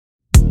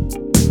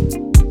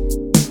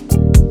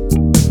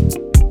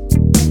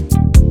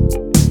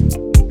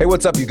Hey,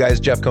 what's up, you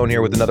guys? Jeff Cohn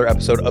here with another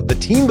episode of the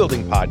Team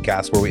Building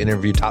Podcast, where we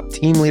interview top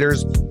team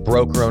leaders,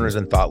 broker owners,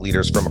 and thought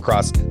leaders from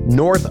across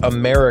North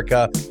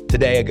America.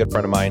 Today, a good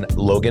friend of mine,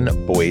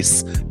 Logan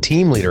Boyce,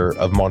 team leader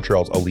of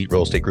Montreal's Elite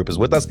Real Estate Group, is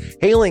with us,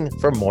 hailing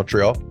from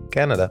Montreal,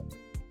 Canada.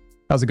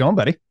 How's it going,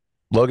 buddy?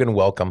 Logan,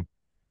 welcome.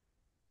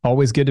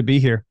 Always good to be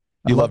here.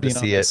 You love to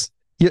see it.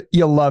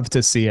 You love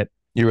to see it.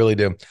 You really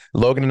do.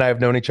 Logan and I have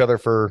known each other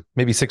for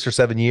maybe 6 or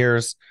 7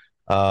 years,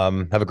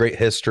 have a great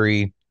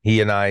history. He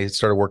and I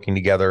started working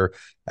together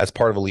as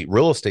part of Elite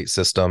Real Estate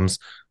Systems.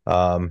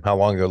 How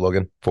long ago,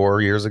 Logan? 4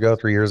 years ago,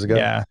 3 years ago?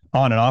 Yeah,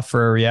 on and off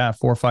for 4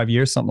 or 5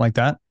 years, something like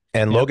that.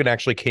 And Logan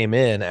actually came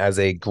in as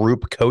a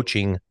group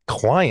coaching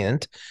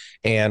client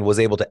and was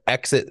able to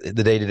exit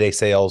the day-to-day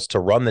sales to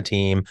run the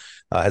team,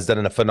 has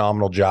done a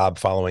phenomenal job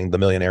following the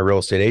Millionaire Real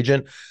Estate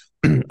Agent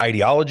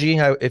ideology,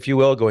 if you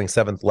will, going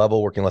 7th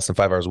level, working less than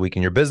 5 hours a week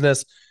in your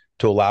business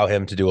to allow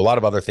him to do a lot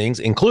of other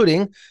things,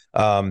 including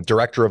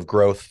director of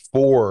growth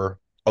for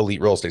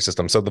Elite Real Estate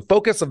System. So the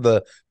focus of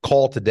the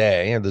call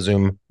today and the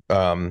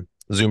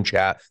Zoom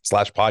chat /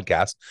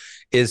 podcast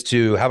is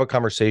to have a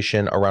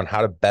conversation around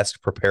how to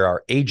best prepare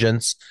our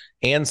agents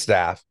and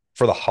staff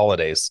for the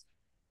holidays.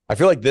 I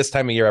feel like this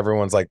time of year,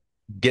 everyone's like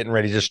getting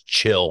ready to just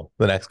chill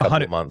the next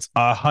couple of months.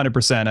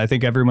 100%. I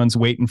think everyone's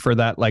waiting for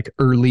that like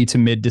early to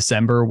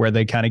mid-December where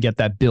they kind of get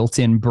that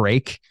built-in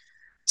break.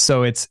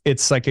 So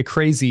it's like a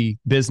crazy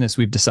business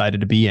we've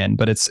decided to be in,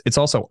 but it's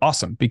also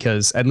awesome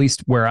because at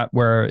least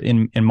we're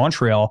in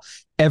Montreal,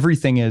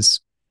 everything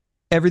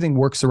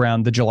works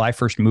around the July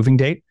 1st moving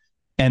date.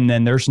 And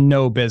then there's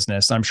no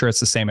business. I'm sure it's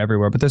the same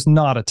everywhere, but there's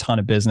not a ton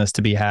of business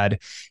to be had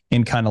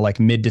in kind of like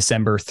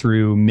mid-December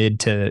through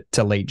mid to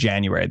late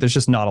January. There's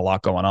just not a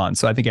lot going on.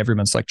 So I think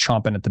everyone's like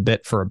chomping at the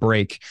bit for a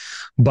break.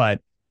 But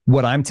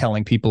what I'm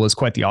telling people is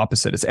quite the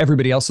opposite. It's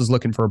everybody else is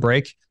looking for a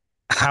break.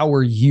 How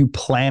are you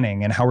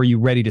planning and how are you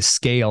ready to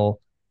scale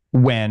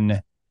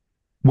when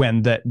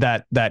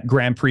that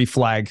Grand Prix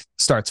flag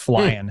starts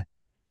flying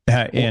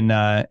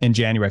in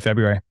January,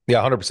 February? Yeah,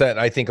 100%.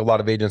 I think a lot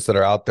of agents that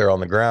are out there on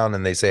the ground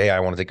and they say, hey, I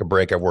want to take a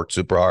break. I've worked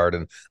super hard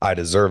and I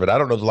deserve it. I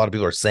don't know if a lot of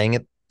people are saying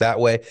it that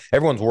way.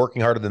 Everyone's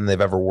working harder than they've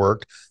ever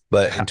worked.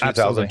 But in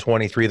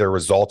 2023, their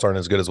results aren't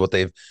as good as what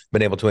they've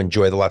been able to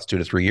enjoy the last 2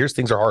 to 3 years.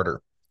 Things are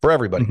harder for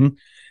everybody. Mm-hmm.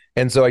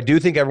 And so I do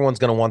think everyone's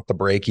going to want the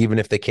break, even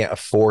if they can't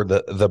afford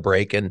the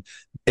break. And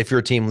if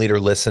you're a team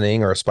leader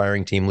listening or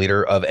aspiring team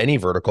leader of any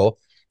vertical,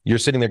 you're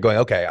sitting there going,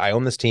 okay, I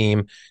own this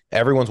team.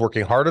 Everyone's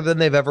working harder than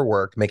they've ever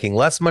worked, making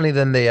less money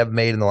than they have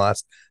made in the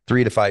last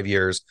 3 to 5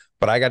 years.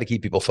 But I got to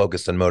keep people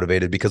focused and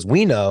motivated because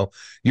we know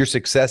your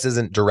success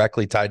isn't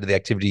directly tied to the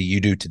activity you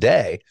do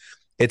today.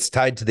 It's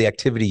tied to the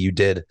activity you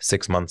did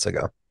 6 months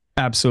ago.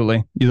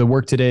 Absolutely. The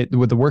work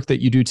that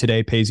you do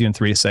today pays you in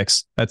 3 to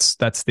 6.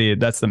 That's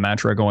the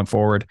mantra going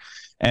forward.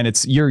 And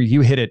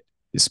you hit it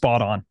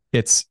spot on.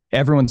 It's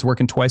everyone's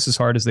working twice as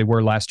hard as they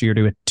were last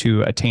year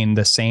to attain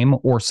the same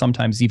or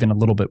sometimes even a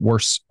little bit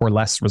worse or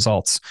less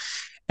results.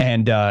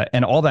 And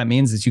all that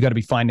means is you got to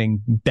be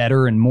finding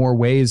better and more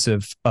ways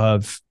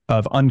of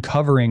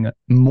uncovering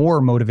more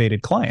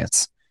motivated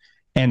clients.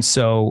 And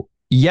so,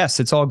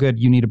 yes, it's all good.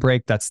 You need a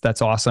break.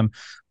 That's awesome.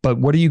 But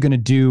what are you going to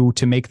do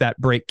to make that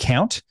break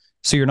count?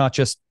 So you're not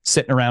just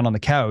sitting around on the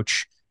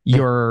couch.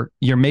 You're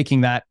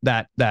making that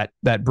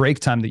break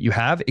time that you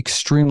have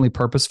extremely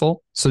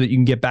purposeful so that you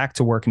can get back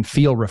to work and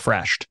feel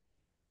refreshed.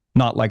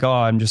 Not like, oh,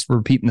 I'm just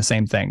repeating the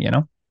same thing, you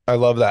know? I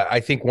love that. I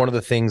think one of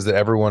the things that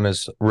everyone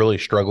is really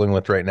struggling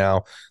with right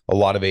now, a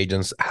lot of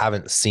agents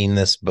haven't seen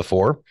this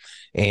before.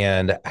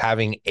 And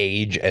having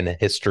age and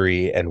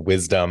history and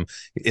wisdom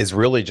is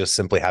really just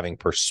simply having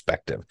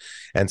perspective.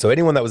 And so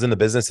anyone that was in the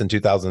business in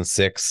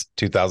 2006,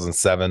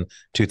 2007,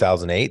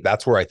 2008,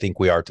 that's where I think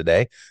we are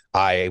today.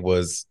 I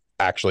was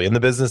actually in the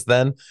business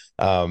then.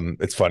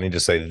 It's funny to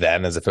say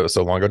then as if it was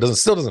so long ago. It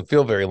still doesn't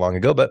feel very long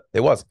ago, but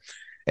it was.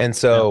 And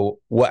so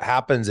what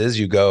happens is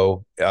you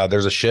go,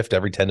 there's a shift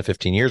every 10 to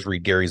 15 years.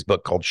 Read Gary's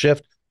book called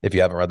Shift, if you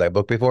haven't read that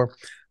book before.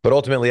 But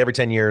ultimately, every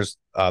 10 years,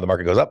 the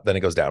market goes up, then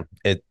it goes down.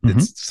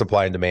 It's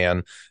supply and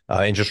demand.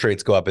 Interest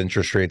rates go up,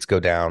 interest rates go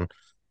down.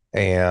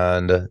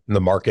 And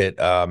the market,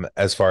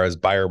 as far as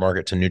buyer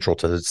market to neutral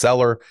to the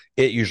seller,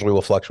 it usually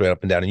will fluctuate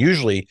up and down. And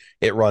usually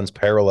it runs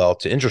parallel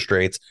to interest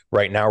rates.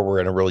 Right now, we're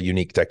in a really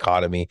unique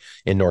dichotomy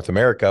in North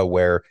America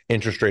where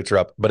interest rates are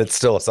up, but it's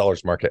still a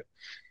seller's market.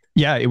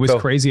 Yeah, it was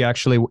crazy,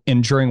 actually.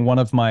 During one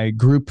of my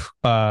group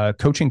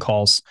coaching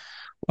calls,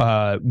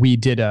 we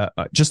did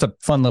just a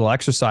fun little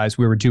exercise.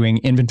 We were doing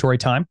inventory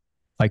time,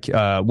 like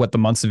what the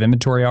months of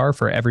inventory are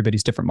for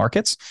everybody's different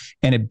markets.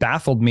 And it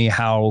baffled me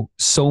how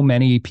so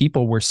many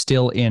people were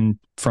still in,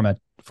 from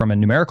a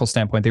numerical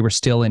standpoint, they were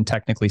still in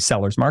technically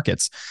sellers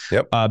markets.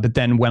 Yep. But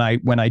then when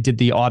I did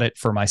the audit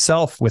for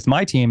myself with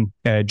my team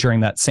during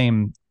that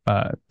same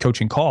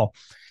coaching call,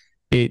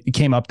 it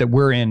came up that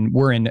we're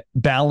in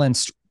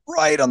balanced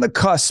right on the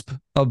cusp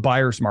of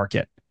buyer's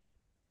market.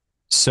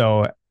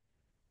 So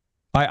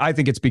I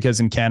think it's because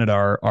in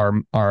Canada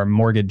our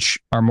mortgage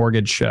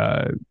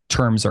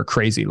terms are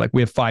crazy. Like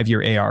we have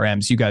 5-year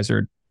ARMs. You guys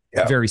are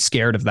Yeah. very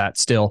scared of that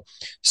still.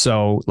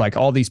 So like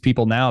all these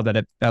people now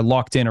that have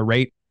locked in a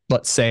rate,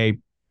 let's say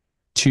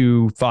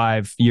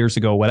 5 years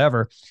ago,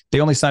 whatever,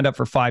 they only signed up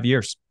for 5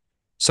 years.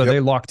 So they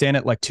locked in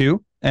at like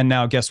 2. And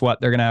now guess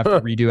what? They're going to have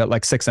to redo at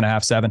like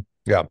 6.5, 7.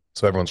 Yeah.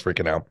 So everyone's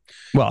freaking out.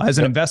 Well, as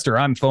an investor,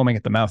 I'm foaming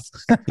at the mouth.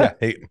 Yeah,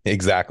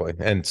 exactly.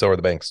 And so are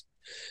the banks.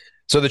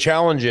 So the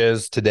challenge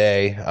is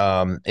today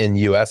in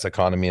US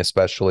economy,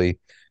 especially,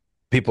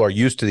 people are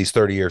used to these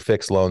 30-year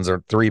fixed loans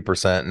are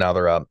 3%. Now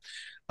they're up.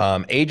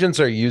 Agents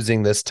are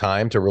using this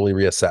time to really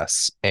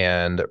reassess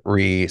and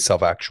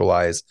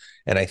self-actualize.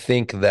 And I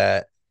think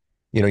that,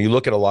 you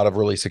look at a lot of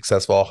really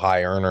successful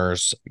high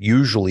earners,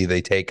 usually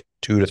they take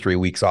 2 to 3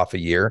 weeks off a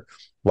year.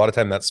 A lot of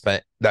time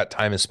that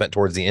time is spent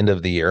towards the end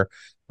of the year,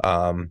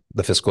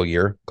 the fiscal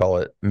year, call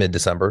it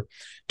mid-December,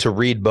 to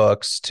read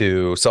books,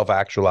 to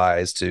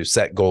self-actualize, to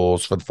set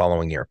goals for the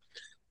following year.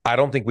 I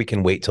don't think we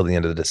can wait till the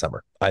end of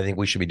December. I think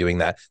we should be doing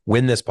that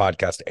when this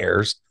podcast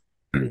airs.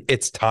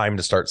 It's time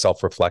to start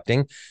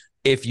self-reflecting.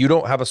 If you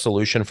don't have a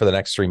solution for the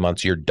next 3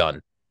 months, you're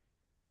done.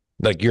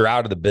 Like, you're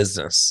out of the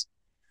business.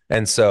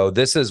 And so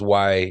this is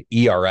why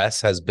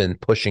ERS has been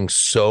pushing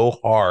so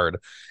hard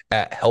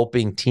at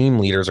helping team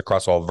leaders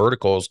across all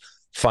verticals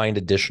find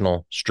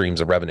additional streams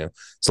of revenue.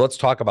 So let's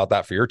talk about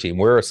that for your team.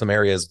 Where are some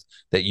areas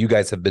that you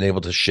guys have been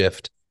able to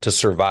shift to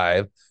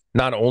survive,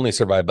 not only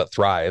survive, but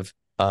thrive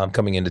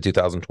coming into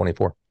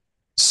 2024?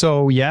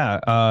 So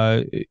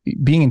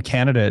being in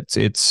Canada,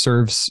 it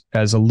serves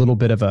as a little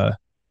bit of a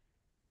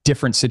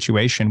different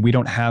situation. We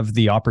don't have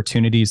the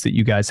opportunities that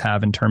you guys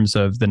have in terms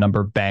of the number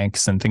of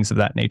banks and things of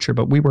that nature,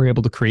 but we were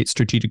able to create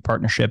strategic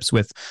partnerships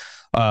with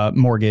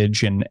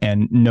mortgage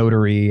and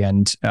notary.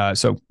 And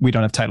so we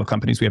don't have title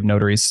companies. We have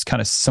notaries,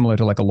 kind of similar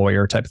to like a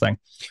lawyer type of thing.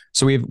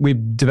 So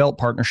we've developed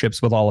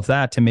partnerships with all of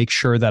that to make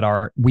sure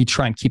that we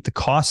try and keep the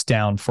cost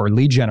down for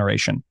lead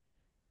generation.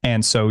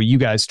 And so you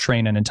guys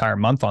train an entire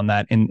month on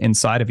that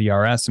inside of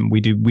ERS. And we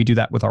do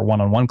that with our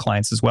one-on-one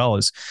clients as well.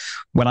 As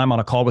when I'm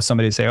on a call with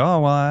somebody, say, oh,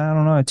 well, I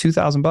don't know,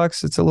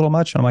 $2,000, it's a little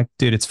much. And I'm like,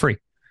 dude, it's free.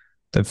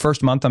 The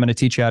first month, I'm going to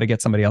teach you how to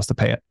get somebody else to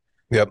pay it.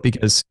 Yep.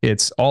 Because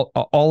it's all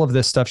of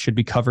this stuff should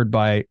be covered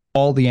by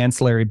all the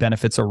ancillary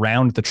benefits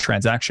around the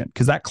transaction.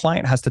 Because that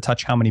client has to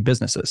touch how many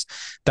businesses?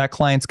 That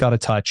client's got to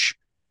touch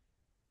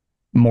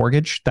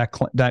mortgage. That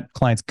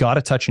client's got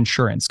to touch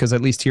insurance. Because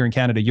at least here in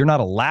Canada, you're not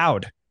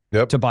allowed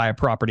to buy a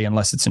property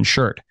unless it's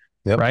insured,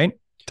 right?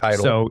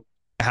 Title. So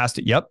it has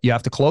to, you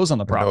have to close on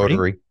the property.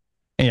 Notary.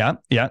 Yeah.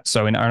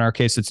 So in our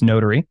case, it's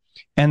notary.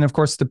 And of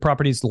course, the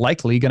property is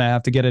likely going to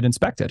have to get it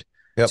inspected.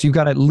 Yep. So you've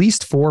got at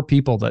least 4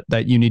 people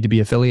that you need to be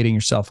affiliating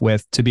yourself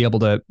with to be able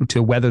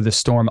to weather the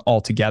storm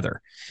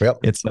altogether. Yep.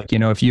 It's like,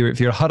 if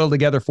you're huddled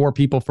together 4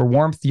 people for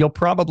warmth, you'll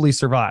probably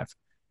survive.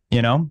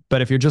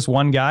 But if you're just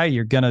one guy,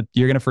 you're gonna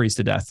freeze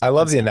to death. I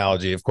love the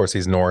analogy. Of course,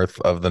 he's north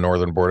of the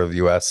northern border of the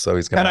U.S., so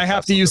he's gonna. And I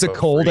have to use a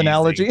cold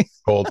analogy.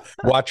 Cold.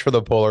 Watch for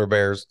the polar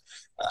bears.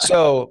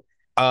 So,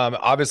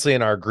 obviously,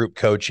 in our group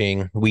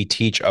coaching, we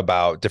teach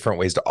about different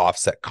ways to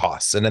offset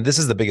costs, and then this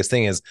is the biggest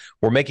thing: is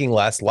we're making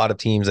less. A lot of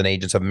teams and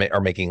agents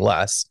are making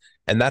less,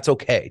 and that's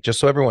okay.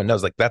 Just so everyone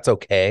knows, like, that's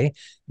okay.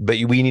 But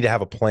we need to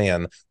have a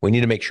plan. We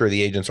need to make sure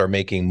the agents are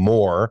making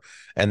more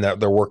and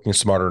that they're working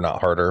smarter, not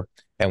harder.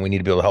 And we need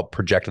to be able to help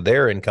project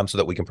their income so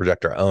that we can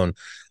project our own.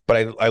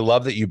 But I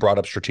love that you brought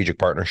up strategic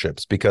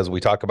partnerships, because we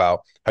talk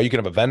about how you can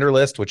have a vendor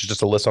list, which is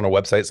just a list on a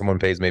website. Someone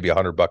pays maybe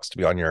 $100 to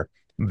be on your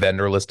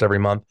vendor list every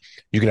month.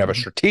 You can have a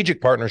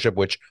strategic partnership,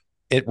 which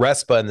at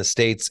RESPA in the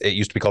States, it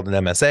used to be called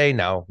an MSA.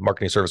 Now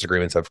marketing service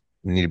agreements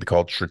need to be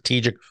called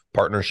strategic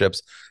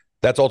partnerships.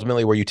 That's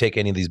ultimately where you take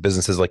any of these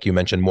businesses, like you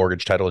mentioned,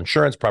 mortgage, title,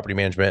 insurance, property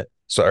management,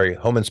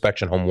 home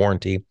inspection, home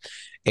warranty,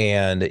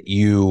 and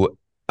you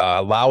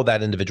allow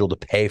that individual to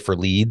pay for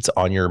leads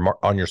on your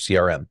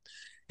CRM.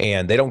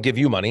 And they don't give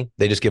you money.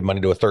 They just give money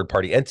to a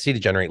third-party entity to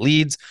generate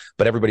leads,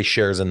 but everybody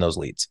shares in those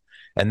leads.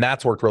 And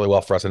that's worked really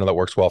well for us. I know that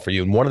works well for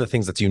you. And one of the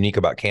things that's unique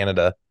about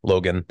Canada,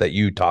 Logan, that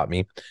you taught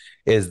me,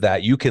 is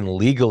that you can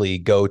legally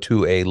go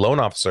to a loan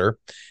officer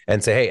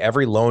and say, hey,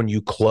 every loan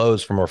you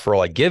close from a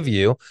referral I give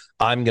you,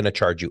 I'm going to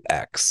charge you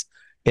X.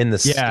 In the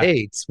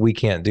States, we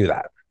can't do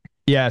that.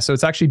 Yeah. So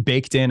it's actually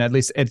baked in. At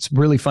least it's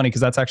really funny because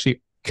that's actually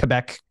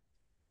Quebec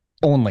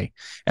only,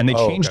 and they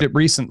changed it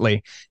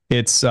recently.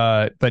 It's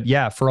but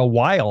yeah, for a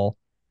while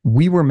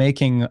we were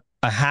making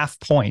a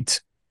 0.5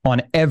 point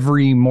on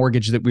every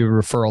mortgage that we would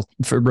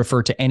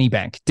refer to any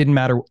bank. Didn't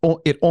matter.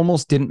 It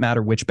almost didn't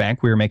matter which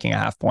bank. We were making a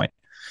 0.5 point.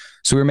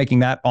 So we were making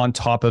that on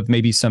top of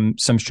maybe some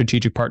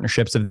strategic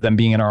partnerships of them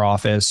being in our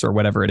office or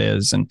whatever it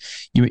is, and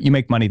you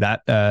make money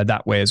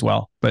that way as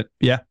well. But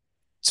yeah,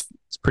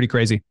 it's pretty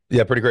crazy.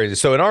 Yeah, pretty crazy.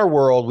 So in our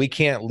world, we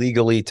can't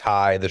legally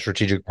tie the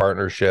strategic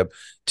partnership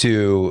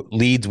to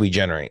leads we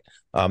generate.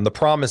 The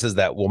promise is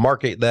that we'll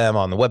market them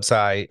on the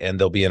website and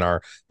they'll be in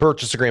our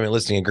purchase agreement,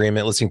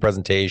 listing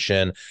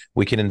presentation.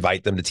 We can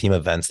invite them to team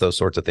events, those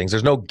sorts of things.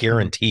 There's no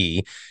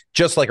guarantee,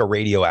 just like a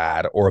radio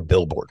ad or a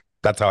billboard.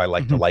 That's how I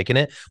like to liken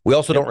it. We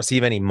also don't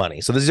receive any money.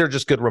 So these are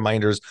just good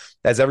reminders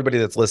as everybody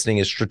that's listening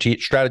is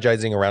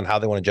strategizing around how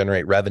they want to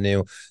generate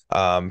revenue,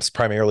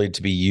 primarily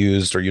to be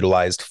used or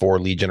utilized for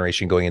lead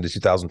generation going into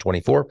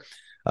 2024.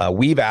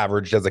 We've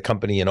averaged as a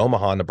company in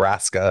Omaha,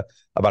 Nebraska,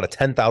 about a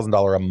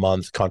 $10,000 a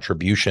month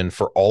contribution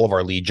for all of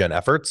our lead gen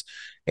efforts.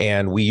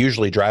 And we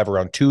usually drive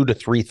around 2,000 to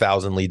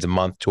 3,000 leads a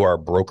month to our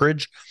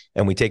brokerage.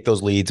 And we take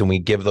those leads and we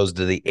give those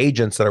to the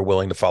agents that are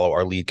willing to follow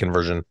our lead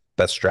conversion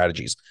best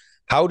strategies.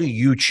 How do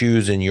you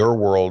choose in your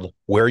world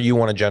where you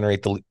want to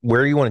generate the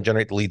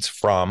leads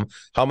from,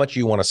 how much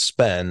you want to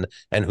spend,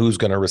 and who's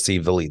going to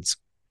receive the leads?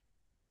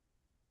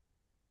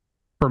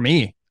 For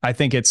me, I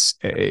think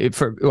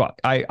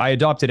I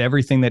adopted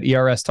everything that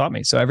ERS taught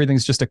me. So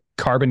everything's just a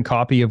carbon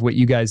copy of what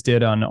you guys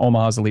did on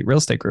Omaha's Elite Real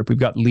Estate Group. We've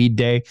got lead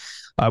day.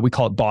 We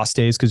call it boss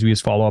days because we use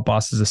Follow Up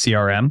Boss as a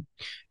CRM.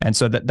 And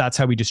so that's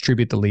how we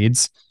distribute the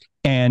leads,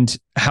 and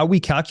how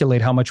we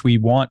calculate how much we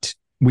want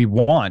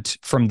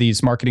from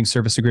these marketing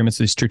service agreements,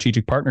 these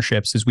strategic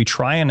partnerships, is we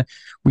try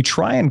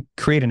and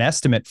create an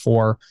estimate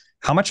for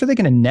how much are they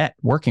going to net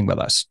working with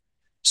us.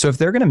 So if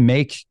they're going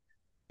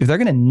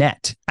to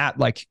net at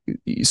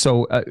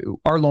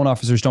our loan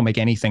officers don't make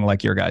anything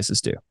like your guys's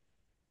do.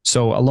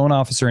 So a loan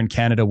officer in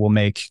Canada will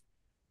make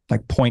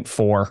like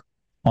 0.4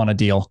 on a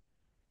deal,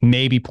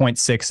 maybe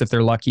 0.6 if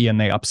they're lucky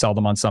and they upsell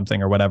them on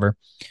something or whatever.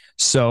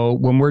 So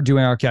when we're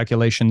doing our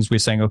calculations, we're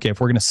saying, okay, if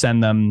we're going to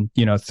send them,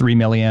 $3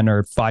 million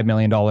or $5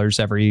 million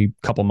every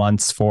couple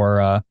months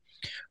for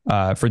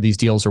these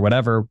deals or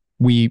whatever,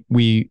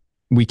 we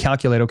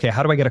calculate, okay,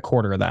 how do I get a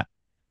quarter of that?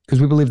 Because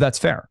we believe that's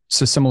fair.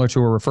 So similar to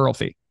a referral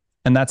fee.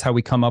 And that's how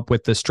we come up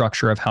with the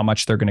structure of how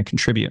much they're going to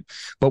contribute.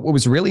 But what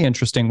was really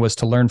interesting was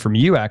to learn from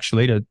you,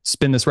 actually, to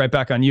spin this right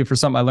back on you for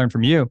something I learned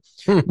from you,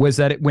 was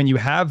that when you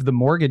have the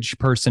mortgage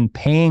person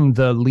paying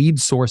the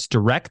lead source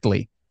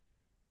directly,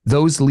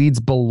 those leads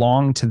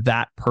belong to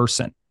that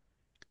person.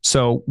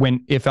 So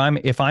if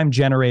I'm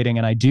generating,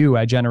 and I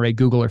generate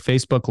Google or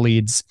Facebook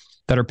leads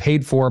that are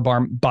paid for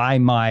by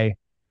my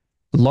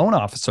loan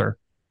officer,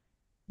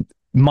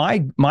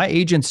 my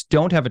agents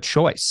don't have a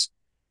choice.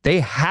 They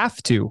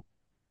have to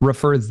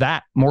refer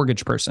that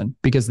mortgage person,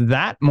 because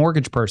that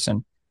mortgage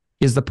person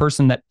is the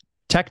person that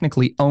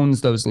technically owns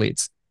those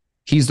leads.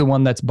 He's the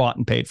one that's bought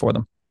and paid for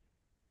them.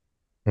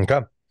 Okay.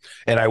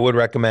 And I would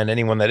recommend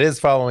anyone that is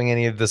following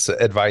any of this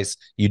advice,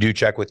 you do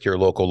check with your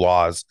local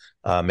laws,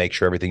 make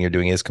sure everything you're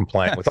doing is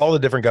compliant with all the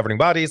different governing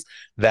bodies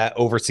that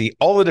oversee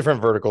all the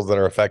different verticals that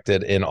are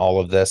affected in all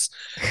of this.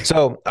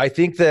 So I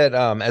think that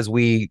as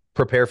we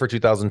prepare for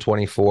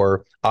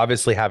 2024,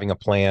 obviously having a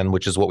plan,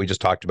 which is what we just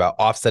talked about,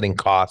 offsetting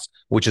costs,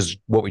 which is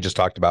what we just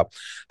talked about.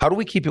 How do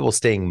we keep people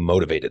staying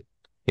motivated?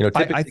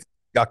 Typically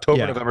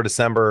October, November,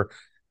 December,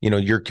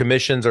 your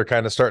commissions are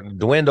kind of starting to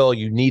dwindle.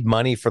 You need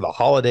money for the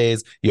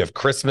holidays. You have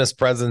Christmas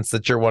presents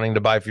that you're wanting to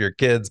buy for your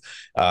kids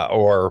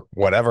or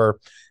whatever.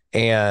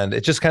 And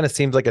it just kind of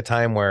seems like a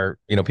time where,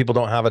 people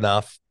don't have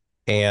enough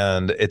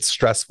and it's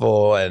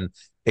stressful, and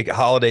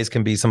holidays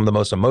can be some of the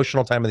most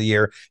emotional time of the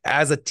year.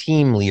 As a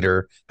team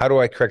leader, how do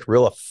I correct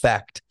real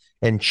effect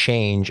and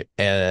change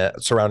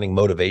surrounding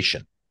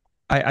motivation?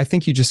 I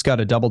think you just got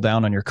to double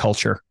down on your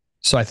culture.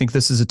 So I think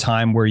this is a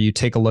time where you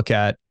take a look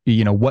at,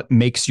 what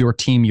makes your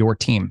team your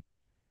team.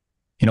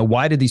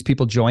 Why did these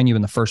people join you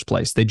in the first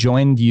place? They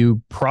joined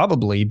you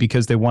probably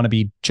because they want to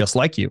be just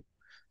like you,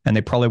 and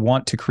they probably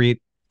want to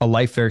create a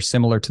life very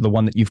similar to the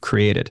one that you've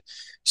created.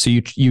 So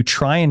you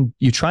try and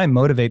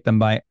motivate them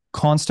by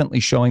constantly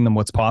showing them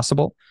what's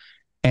possible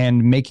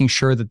and making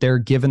sure that they're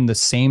given the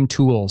same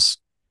tools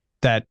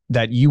that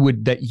you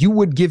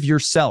would give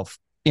yourself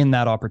in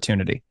that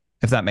opportunity,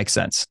 if that makes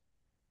sense.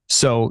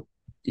 So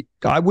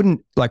I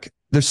wouldn't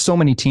there's so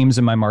many teams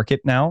in my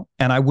market now,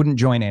 and I wouldn't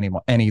join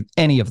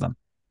any of them.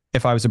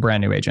 If I was a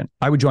brand new agent,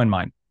 I would join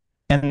mine.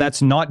 And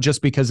that's not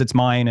just because it's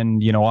mine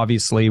and,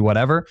 obviously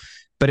whatever,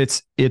 but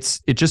it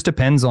just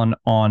depends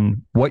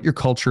on what your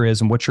culture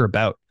is and what you're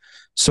about.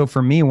 So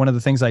for me, one of the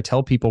things I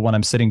tell people when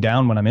I'm sitting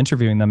down, when I'm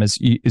interviewing them is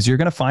you're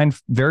going to find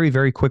very,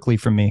 very quickly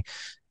from me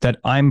that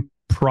I'm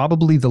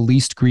probably the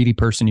least greedy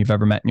person you've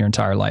ever met in your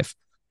entire life.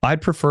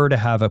 I'd prefer to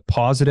have a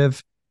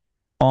positive,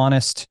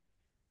 honest,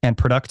 and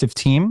productive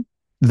team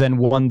than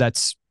one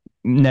that's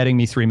netting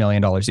me $3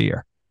 million a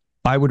year.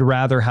 I would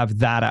rather have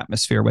that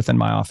atmosphere within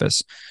my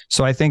office.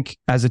 So I think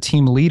as a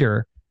team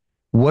leader,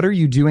 what are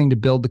you doing to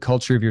build the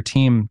culture of your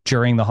team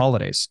during the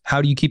holidays?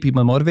 How do you keep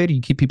people motivated?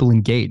 You keep people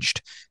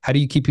engaged. How do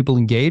you keep people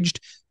engaged?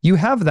 You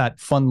have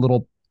that fun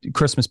little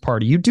Christmas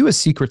party. You do a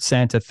Secret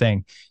Santa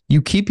thing.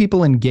 You keep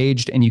people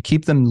engaged and you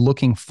keep them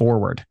looking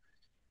forward.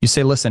 You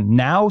say, listen,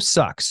 now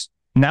sucks.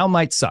 Now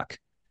might suck.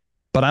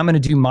 But I'm going to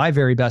do my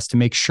very best to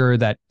make sure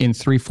that in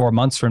 3-4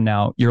 months from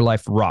now, your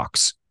life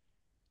rocks.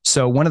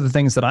 So one of the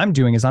things that I'm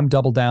doing is I'm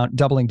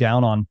doubling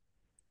down on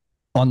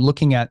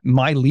looking at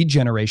my lead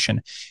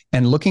generation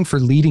and looking for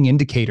leading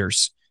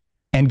indicators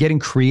and getting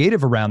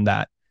creative around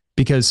that,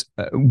 because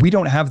we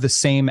don't have the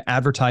same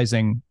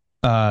advertising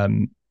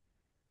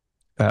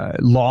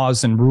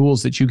laws and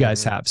rules that you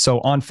guys have. So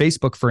on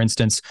Facebook, for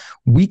instance,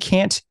 we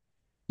can't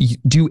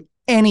do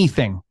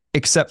anything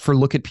except for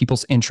look at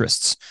people's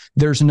interests.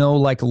 There's no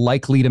like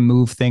likely to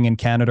move thing in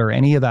Canada or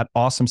any of that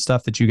awesome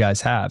stuff that you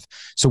guys have.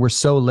 So we're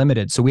so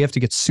limited. So we have to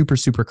get super,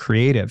 super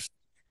creative.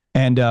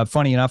 And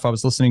funny enough, I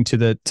was listening to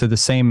the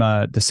same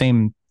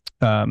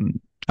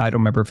I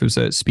don't remember if it was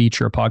a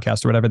speech or a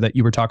podcast or whatever that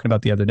you were talking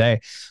about the other day,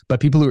 but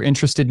people who are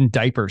interested in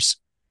diapers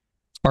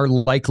are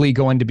likely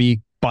going to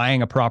be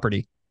buying a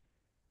property.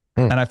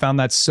 And I found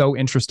that so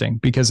interesting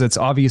because it's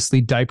obviously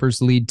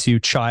diapers lead to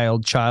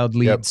child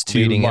leads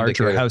to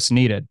larger indicator. House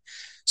needed.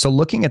 So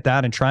looking at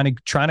that and trying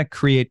to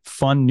create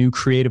fun, new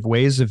creative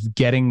ways of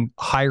getting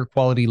higher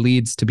quality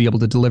leads to be able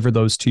to deliver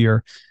those to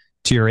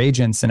your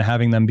agents and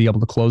having them be able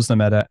to close them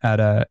at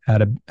a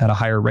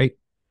higher rate.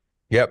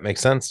 Yep,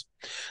 makes sense.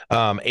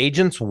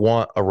 Agents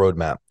want a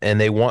roadmap, and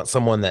they want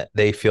someone that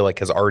they feel like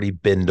has already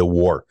been to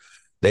war.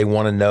 They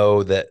want to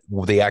know that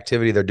the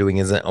activity they're doing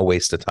isn't a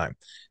waste of time.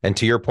 And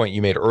to your point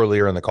you made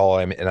earlier in the call,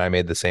 and I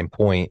made the same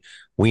point,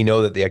 we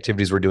know that the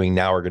activities we're doing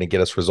now are going to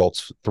get us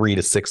results 3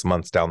 to 6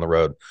 months down the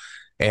road.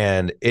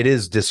 And it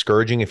is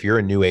discouraging if you're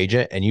a new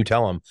agent and you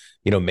tell them,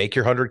 make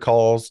your 100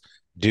 calls,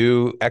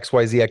 do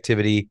XYZ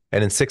activity,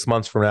 and in 6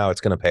 months from now, it's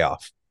going to pay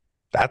off.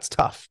 That's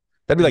tough.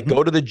 That'd be like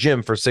go to the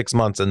gym for 6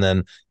 months and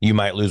then you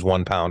might lose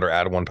 1 pound or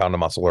add 1 pound of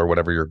muscle or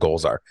whatever your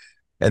goals are.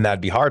 And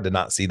that'd be hard to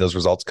not see those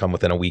results come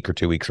within a week or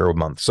 2 weeks or a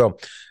month. So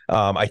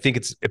I think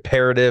it's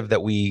imperative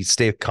that we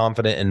stay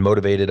confident and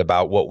motivated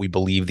about what we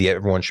believe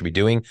everyone should be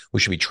doing. We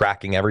should be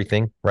tracking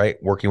everything, right?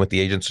 Working with the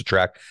agents to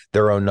track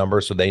their own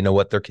numbers so they know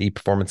what their key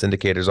performance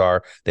indicators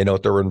are. They know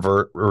what their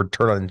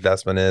return on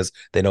investment is.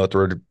 They know what the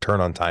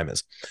return on time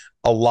is.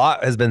 A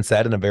lot has been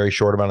said in a very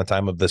short amount of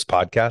time of this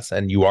podcast,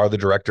 and you are the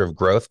director of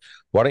growth.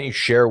 Why don't you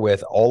share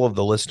with all of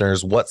the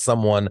listeners what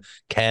someone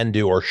can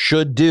do or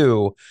should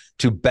do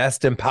to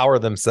best empower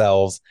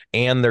themselves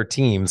and their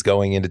teams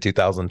going into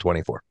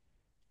 2024?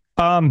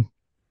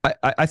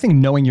 I think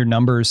knowing your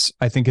numbers,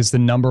 I think, is the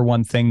number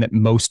one thing that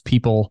most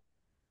people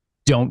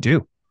don't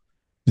do.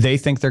 They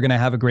think they're going to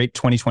have a great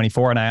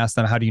 2024, and I ask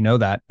them, how do you know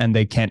that? And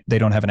they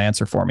don't have an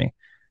answer for me.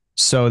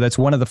 So that's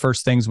one of the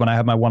first things when I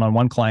have my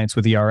one-on-one clients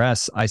with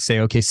ERS, I say,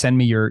 okay, send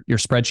me your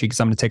spreadsheet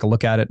because I'm going to take a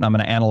look at it and I'm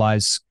going to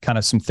analyze kind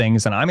of some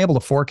things. And I'm able to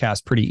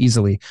forecast pretty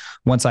easily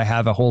once I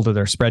have a hold of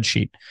their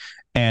spreadsheet.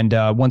 And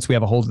once we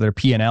have a hold of their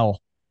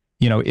P&L,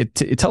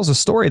 it tells a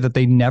story that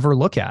they never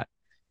look at.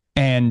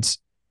 And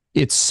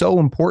it's so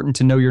important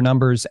to know your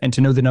numbers and to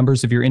know the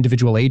numbers of your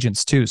individual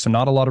agents too. So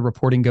not a lot of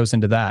reporting goes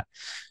into that.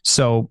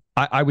 So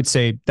I would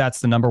say that's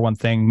the number one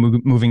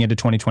thing moving into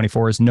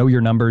 2024 is know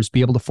your numbers,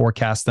 be able to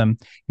forecast them,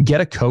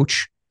 get a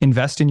coach,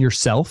 invest in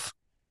yourself.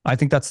 I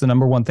think that's the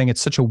number one thing.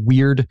 It's such a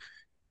weird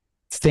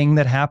thing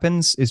that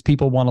happens is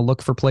people want to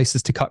look for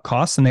places to cut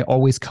costs and they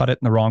always cut it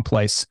in the wrong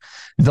place.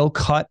 They'll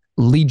cut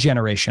lead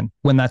generation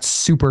when that's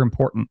super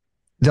important.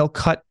 They'll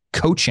cut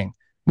coaching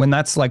when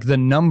that's like the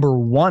number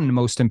one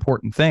most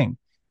important thing,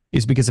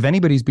 is because if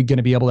anybody's going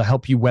to be able to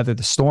help you weather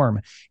the storm,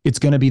 it's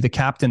going to be the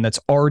captain that's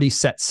already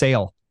set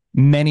sail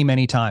many,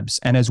 many times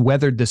and has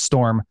weathered this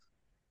storm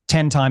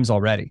 10 times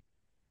already.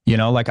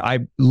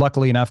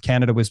 Luckily enough,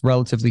 Canada was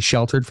relatively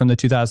sheltered from the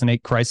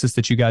 2008 crisis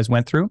that you guys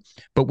went through,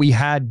 but we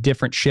had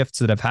different shifts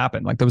that have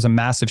happened. Like there was a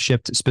massive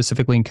shift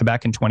specifically in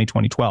Quebec in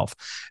 2012.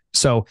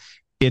 So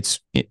it's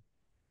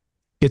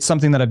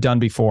something that I've done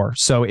before.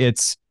 So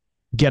it's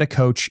get a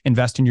coach,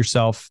 invest in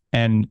yourself,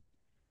 and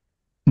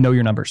know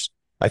your numbers.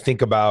 I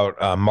think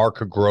about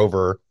Mark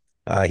Grover.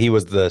 He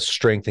was the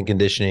strength and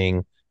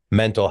conditioning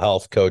mental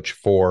health coach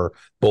for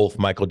both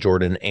Michael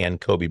Jordan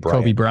and Kobe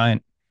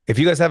Bryant. If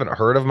you guys haven't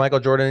heard of Michael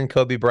Jordan and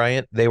Kobe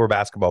Bryant, they were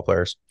basketball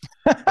players.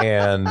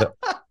 And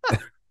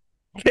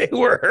they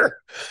were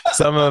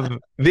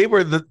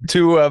the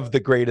two of the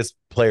greatest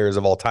players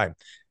of all time.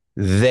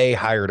 They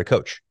hired a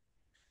coach.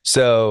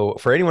 So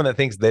for anyone that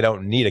thinks they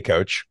don't need a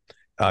coach,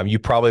 you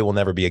probably will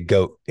never be a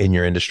GOAT in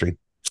your industry.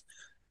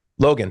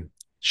 Logan,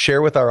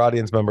 share with our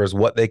audience members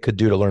what they could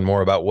do to learn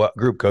more about what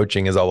group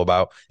coaching is all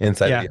about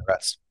inside of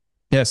ERS.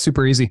 Yeah,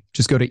 super easy.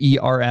 Just go to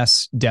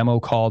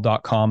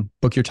ersdemocall.com,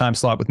 book your time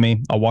slot with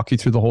me. I'll walk you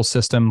through the whole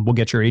system. We'll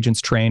get your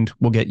agents trained.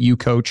 We'll get you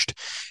coached.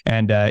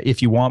 And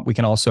if you want, we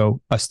can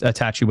also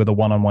attach you with a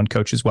one-on-one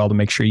coach as well to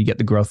make sure you get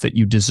the growth that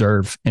you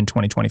deserve in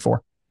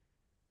 2024.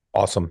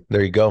 Awesome.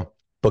 There you go.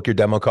 Book your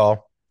demo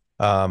call.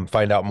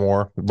 Find out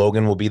more.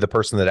 Logan will be the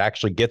person that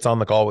actually gets on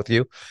the call with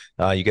you.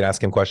 You can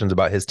ask him questions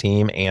about his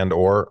team and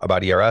or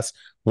about ERS.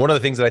 One of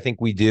the things that I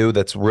think we do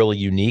that's really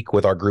unique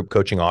with our group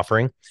coaching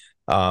offering,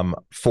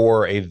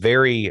 for a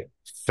very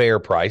fair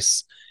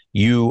price,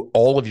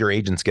 all of your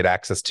agents get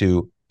access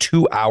to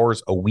 2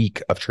 hours a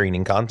week of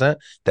training content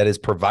that is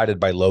provided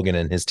by Logan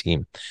and his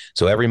team.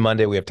 So every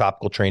Monday we have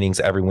topical trainings.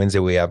 Every Wednesday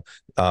we have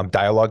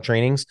dialogue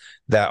trainings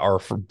that are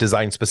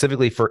designed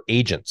specifically for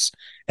agents.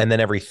 And then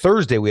every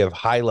Thursday we have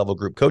high-level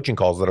group coaching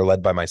calls that are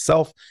led by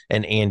myself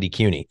and Andy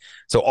Cuny.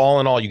 So all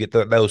in all, you get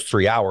those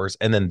 3 hours.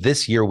 And then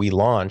this year we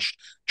launched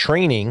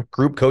training,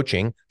 group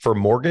coaching for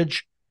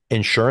mortgage,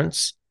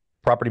 insurance,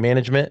 property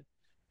management,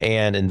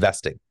 and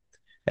investing.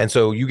 And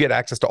so you get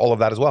access to all of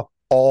that as well,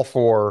 all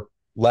for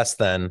less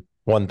than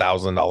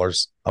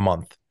 $1,000 a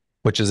month,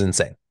 which is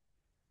insane.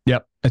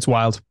 Yep. It's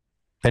wild.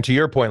 And to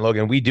your point,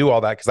 Logan, we do all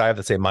that because I have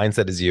the same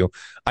mindset as you.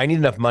 I need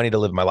enough money to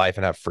live my life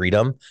and have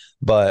freedom.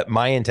 But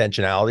my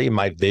intentionality,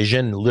 my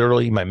vision,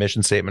 literally my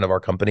mission statement of our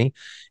company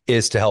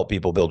is to help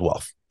people build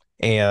wealth.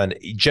 And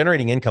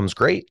generating income is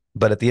great.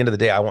 But at the end of the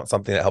day, I want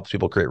something that helps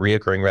people create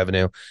reoccurring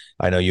revenue.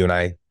 I know you and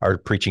I are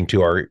preaching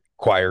to our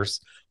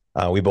choirs.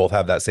 We both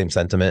have that same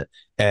sentiment.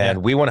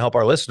 And we want to help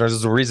our listeners. This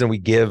is the reason we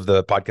give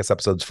the podcast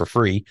episodes for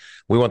free.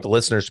 We want the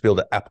listeners to be able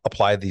to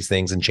apply these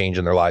things and change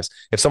in their lives.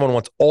 If someone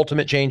wants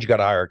ultimate change, you got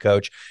to hire a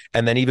coach.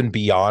 And then even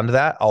beyond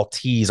that, I'll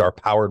tease our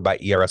Powered by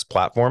ERS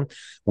platform.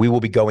 We will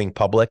be going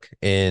public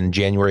in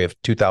January of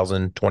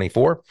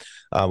 2024.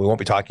 We won't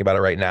be talking about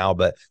it right now,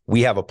 but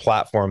we have a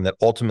platform that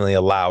ultimately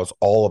allows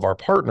all of our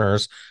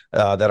partners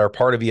that are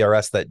part of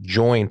ERS that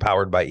join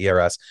Powered by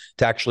ERS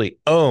to actually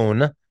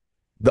own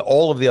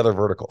all of the other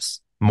verticals: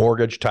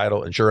 mortgage,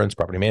 title, insurance,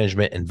 property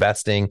management,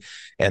 investing.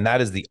 And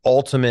that is the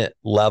ultimate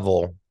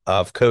level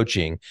of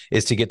coaching,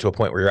 is to get to a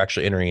point where you're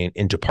actually entering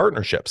into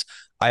partnerships.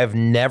 I have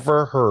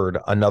never heard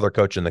another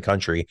coach in the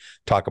country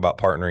talk about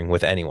partnering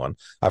with anyone.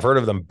 I've heard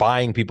of them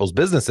buying people's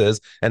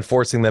businesses and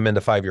forcing them into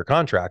 5-year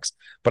contracts,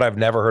 but I've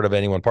never heard of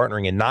anyone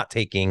partnering and not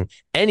taking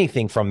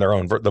anything from their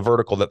own, the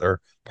vertical that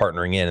they're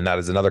partnering in. And that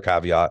is another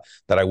caveat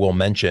that I will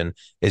mention,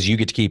 is you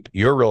get to keep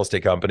your real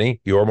estate company,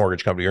 your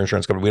mortgage company, your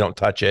insurance company. We don't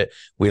touch it.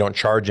 We don't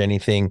charge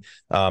anything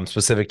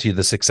specific to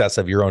the success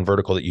of your own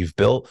vertical that you've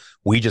built.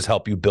 We just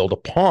help you build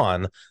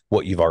upon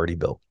what you've already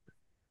built.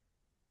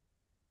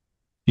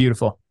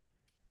 Beautiful.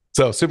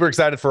 So super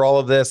excited for all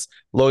of this.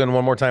 Logan,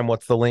 one more time,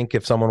 what's the link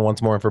if someone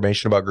wants more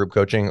information about group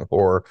coaching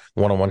or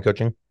one-on-one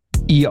coaching?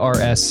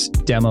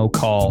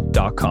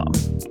 ersdemocall.com.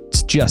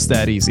 It's just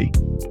that easy.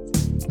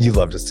 You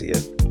love to see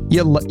it.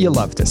 You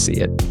love to see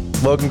it.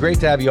 Logan, great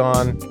to have you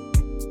on.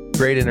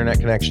 Great internet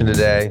connection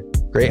today.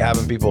 Great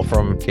having people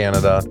from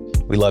Canada.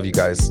 We love you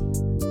guys.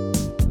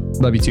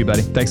 Love you too,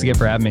 buddy. Thanks again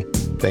for having me.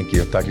 Thank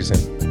you. Talk to you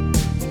soon.